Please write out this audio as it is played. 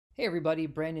Hey everybody,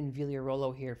 Brandon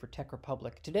Villarolo here for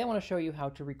TechRepublic. Today I want to show you how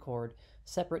to record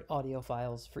separate audio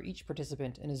files for each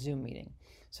participant in a Zoom meeting.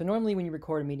 So normally when you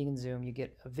record a meeting in Zoom, you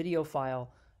get a video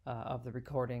file of the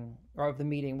recording or of the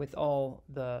meeting with all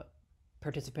the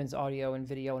participants' audio and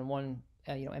video in one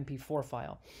MP4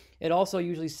 file. It also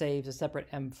usually saves a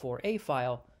separate M4A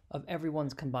file of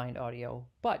everyone's combined audio,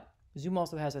 but Zoom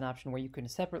also has an option where you can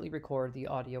separately record the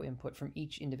audio input from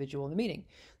each individual in the meeting.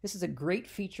 This is a great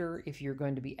feature if you're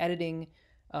going to be editing,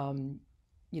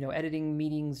 editing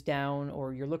meetings down,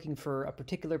 or you're looking for a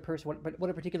particular person, what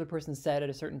a particular person said at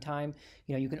a certain time.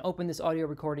 You can open this audio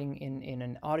recording in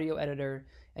an audio editor,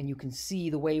 and you can see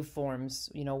the waveforms.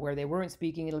 Where they weren't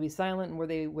speaking, it'll be silent, and where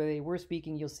they were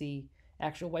speaking, you'll see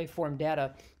actual waveform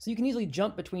data. So you can easily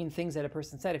jump between things that a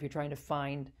person said if you're trying to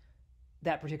find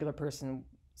that particular person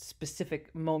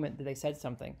specific moment that they said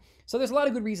something. So there's a lot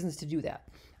of good reasons to do that.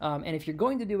 And if you're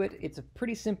going to do it, it's a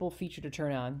pretty simple feature to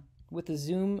turn on. With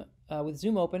Zoom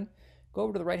open, go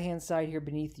over to the right-hand side here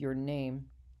beneath your name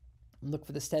and look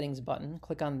for the settings button.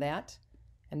 Click on that,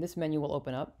 and this menu will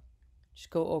open up.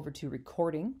 Just go over to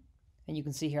recording, and you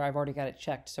can see here I've already got it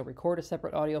checked. So record a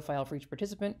separate audio file for each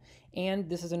participant. And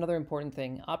this is another important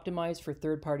thing, optimize for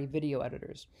third-party video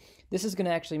editors. This is going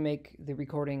to actually make the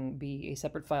recording be a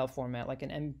separate file format, like an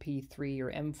MP3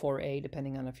 or M4A,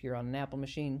 depending on if you're on an Apple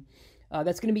machine.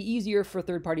 That's going to be easier for a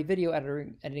third-party video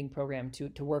editing program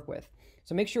to work with.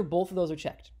 So make sure both of those are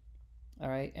checked. All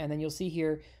right, and then you'll see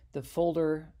here the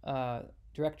folder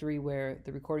directory where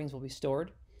the recordings will be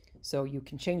stored. So you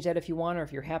can change that if you want, or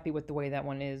if you're happy with the way that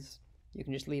one is, you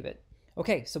can just leave it.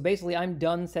 Okay, so basically I'm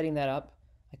done setting that up.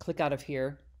 I click out of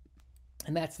here,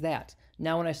 and that's that.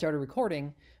 Now when I start a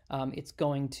recording, it's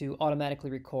going to automatically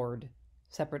record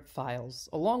separate files,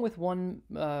 along with one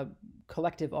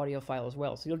collective audio file as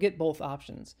well. So you'll get both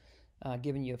options,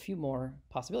 giving you a few more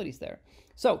possibilities there.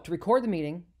 So to record the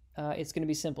meeting, it's going to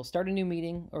be simple. Start a new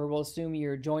meeting, or we'll assume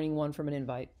you're joining one from an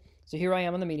invite. So here I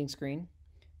am on the meeting screen.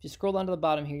 If you scroll down to the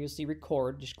bottom here, you'll see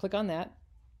record. Just click on that,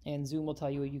 and Zoom will tell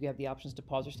you have the options to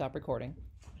pause or stop recording.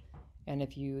 And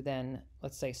if you then,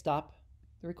 let's say, stop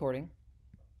the recording,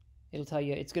 it'll tell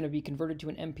you it's going to be converted to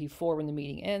an MP4 when the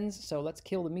meeting ends. So let's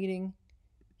kill the meeting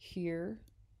here.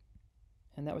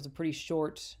 And that was a pretty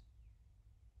short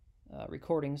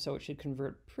recording, so it should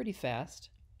convert pretty fast.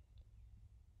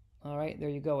 All right, there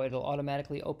you go. It'll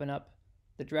automatically open up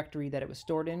the directory that it was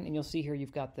stored in, and you'll see here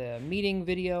you've got the meeting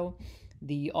video,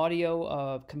 the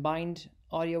audio, combined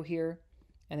audio here,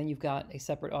 and then you've got a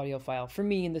separate audio file. For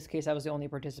me, in this case, I was the only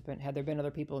participant. Had there been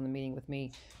other people in the meeting with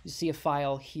me, you see a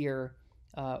file here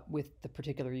with the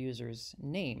particular user's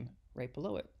name right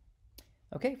below it.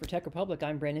 Okay, for TechRepublic,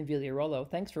 I'm Brandon Villarolo.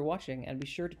 Thanks for watching, and be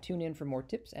sure to tune in for more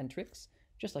tips and tricks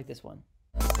just like this one.